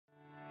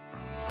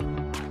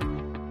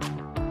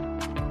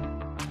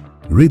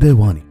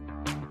Hridayawani.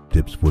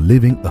 Tips for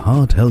living a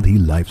heart-healthy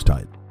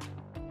lifestyle.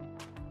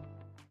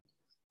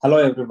 Hello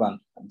everyone,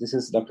 this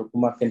is Dr.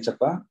 Kumar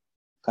Kanchappa,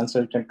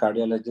 consultant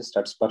cardiologist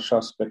at Sparsh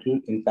Hospital,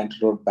 Infantry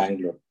Road,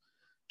 Bangalore.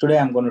 Today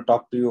I'm going to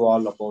talk to you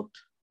all about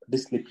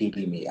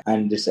dyslipidemia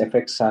and its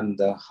effects on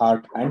the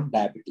heart and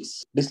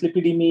diabetes.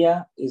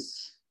 Dyslipidemia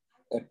is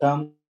a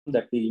term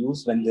that we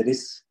use when there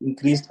is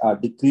increased or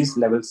decreased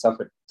levels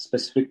of a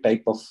specific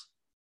type of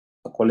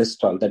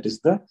cholesterol, that is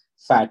the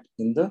fat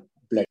in the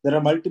blood. There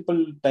are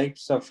multiple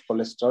types of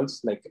cholesterols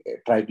like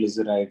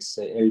triglycerides,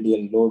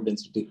 LDL, low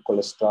density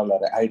cholesterol,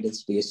 or high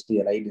density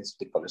HDL, high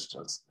density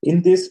cholesterols.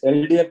 In this,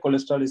 LDL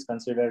cholesterol is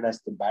considered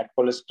as the bad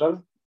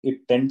cholesterol.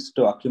 It tends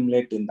to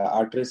accumulate in the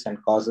arteries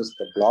and causes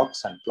the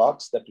blocks and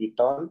clots that we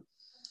call.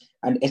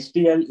 And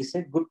HDL is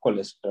a good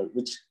cholesterol,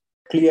 which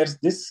clears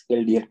this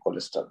LDL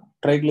cholesterol.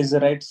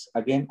 Triglycerides,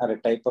 again, are a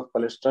type of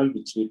cholesterol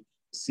which we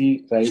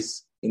see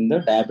rise in the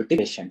diabetic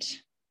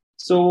patients.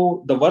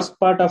 So the worst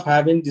part of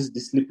having this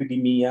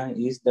dyslipidemia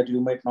is that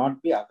you might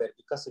not be aware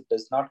because it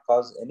does not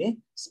cause any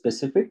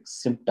specific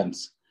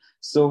symptoms.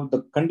 So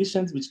the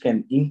conditions which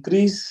can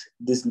increase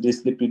this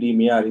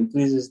dyslipidemia or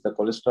increases the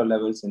cholesterol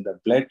levels in the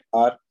blood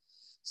are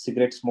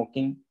cigarette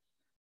smoking,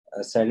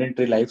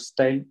 sedentary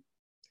lifestyle,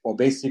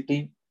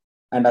 obesity,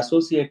 and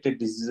associated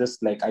diseases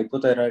like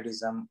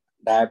hypothyroidism,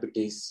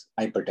 diabetes,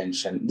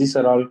 hypertension. These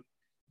are all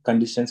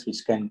conditions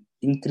which can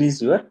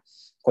increase your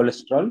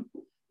cholesterol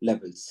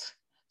levels.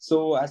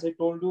 So as I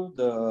told you,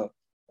 the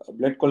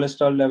blood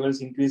cholesterol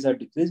levels increase or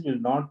decrease will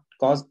not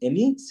cause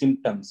any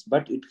symptoms,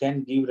 but it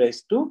can give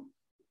rise to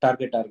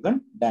target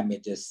organ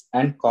damages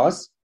and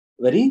cause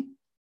very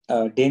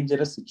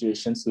dangerous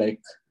situations,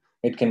 like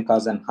it can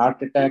cause an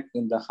heart attack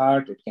in the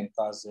heart, it can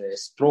cause a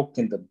stroke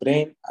in the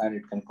brain, and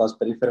it can cause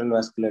peripheral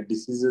vascular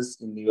diseases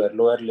in your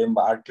lower limb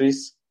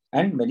arteries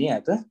and many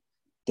other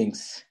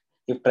things.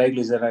 If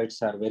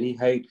triglycerides are very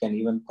high, it can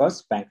even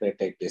cause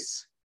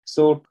pancreatitis.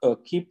 So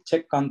keep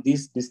check on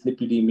this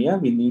dyslipidemia.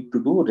 We need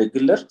to do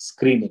regular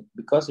screening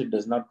because it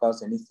does not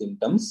cause any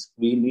symptoms.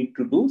 We need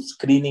to do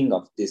screening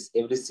of this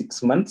every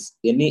 6 months.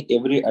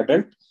 Every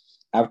adult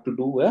have to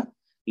do a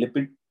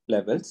lipid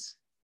levels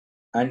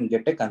and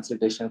get a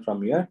consultation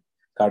from your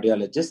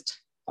cardiologist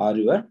or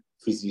your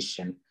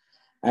physician.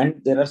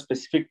 And there are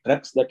specific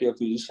drugs that your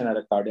physician or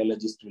a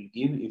cardiologist will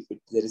give. If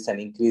there is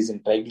an increase in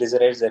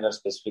triglycerides, there are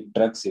specific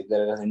drugs. If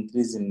there is an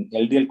increase in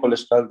LDL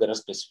cholesterol, there are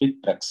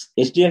specific drugs.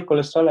 HDL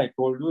cholesterol, I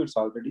told you, it's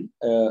already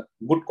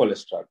good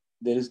cholesterol.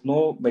 There is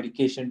no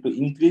medication to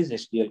increase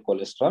HDL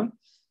cholesterol.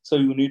 So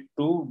you need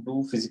to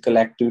do physical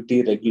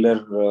activity,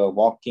 regular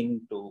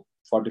walking to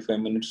 45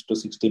 minutes to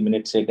 60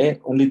 minutes a day.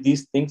 Only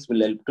these things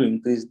will help to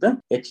increase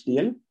the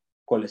HDL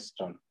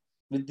cholesterol.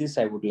 With this,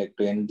 I would like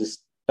to end this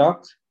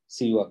talk.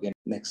 See you again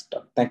next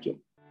talk. Thank you.